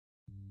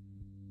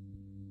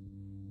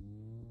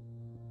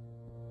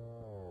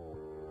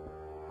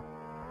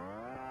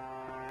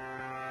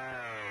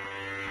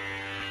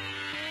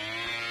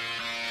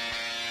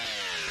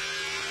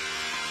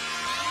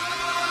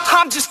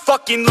I'm just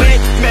fucking lit,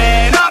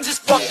 man, I'm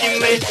just fucking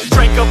lit.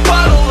 Drink a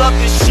bottle of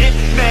this shit,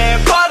 man,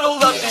 bottle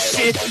of this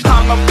shit.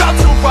 I'm about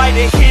to write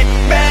a hit,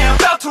 man,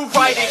 about to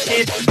write a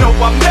hit. No,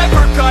 I'm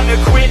never gonna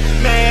quit,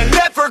 man,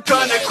 never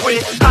gonna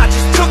quit. I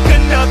just took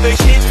another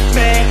hit,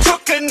 man,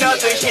 took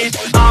another hit.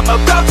 I'm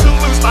about to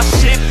lose my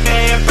shit,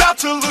 man, about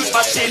to lose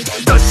my shit.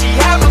 Does she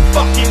have a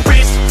fucking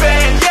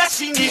wristband? Yeah,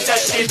 she needs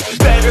that shit.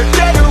 Better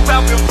get her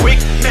out real quick,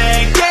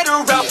 man, get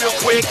her out real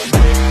quick.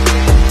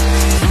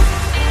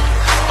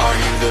 Are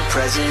you the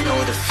present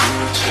or the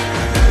future?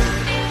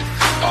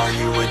 Are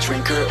you a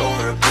drinker or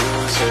a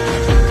boozer?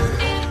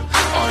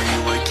 Are you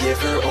a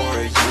giver or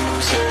a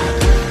user?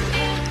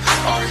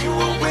 Are you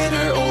a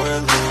winner or a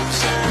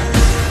loser?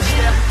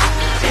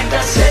 Yeah. And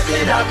I said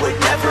that I would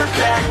never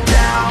back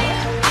down.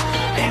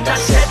 And I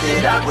said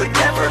that I would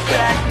never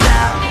back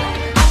down.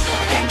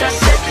 And I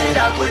said that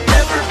I would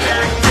never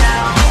back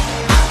down.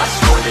 I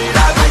swore that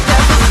I would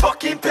never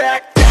fucking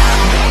back down.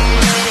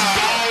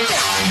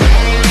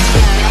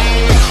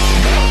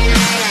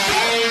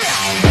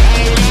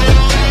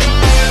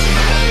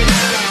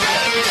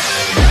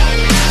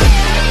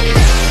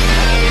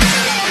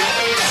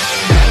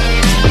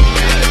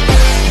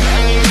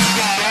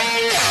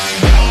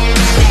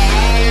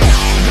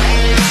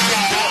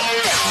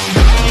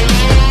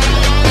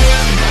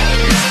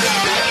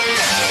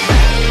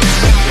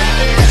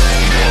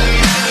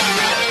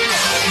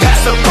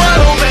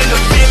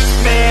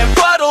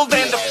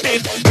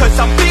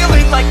 I'm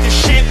feeling like the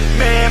shit,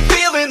 man,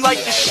 feeling like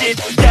the shit.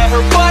 Yeah,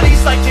 her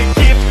body's like a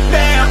gift,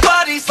 man,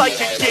 body's like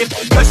a gift.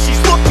 Cause she's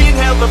looking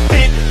hella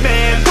fit,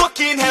 man,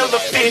 looking hella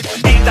fit.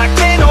 And I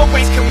can't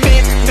always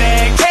commit,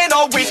 man, can't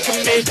always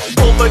commit.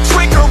 Pull the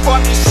trigger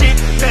on this shit,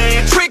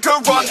 man,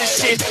 trigger on this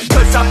shit.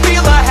 Cause I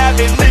feel I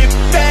haven't lived,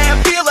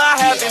 man, feel I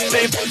haven't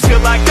lived.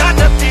 Till I got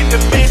nothing to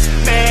miss,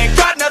 man,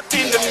 got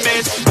nothing to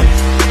miss.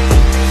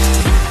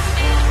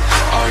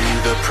 Are you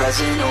the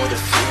present or the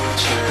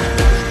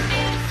future?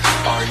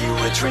 Are you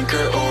a drinker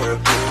or a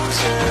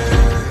boozer?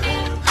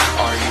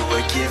 Are you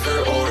a giver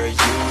or a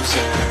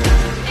user?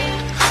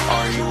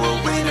 Are you a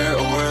winner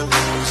or a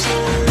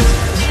loser?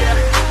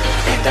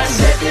 Yeah. And I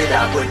said that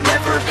I would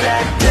never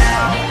back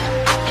down.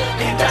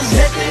 And I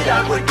said that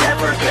I would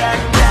never back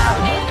down.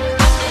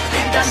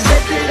 And I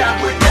said that I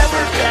would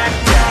never back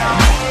down.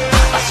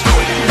 I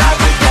swore that I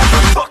would never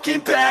fucking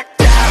back down.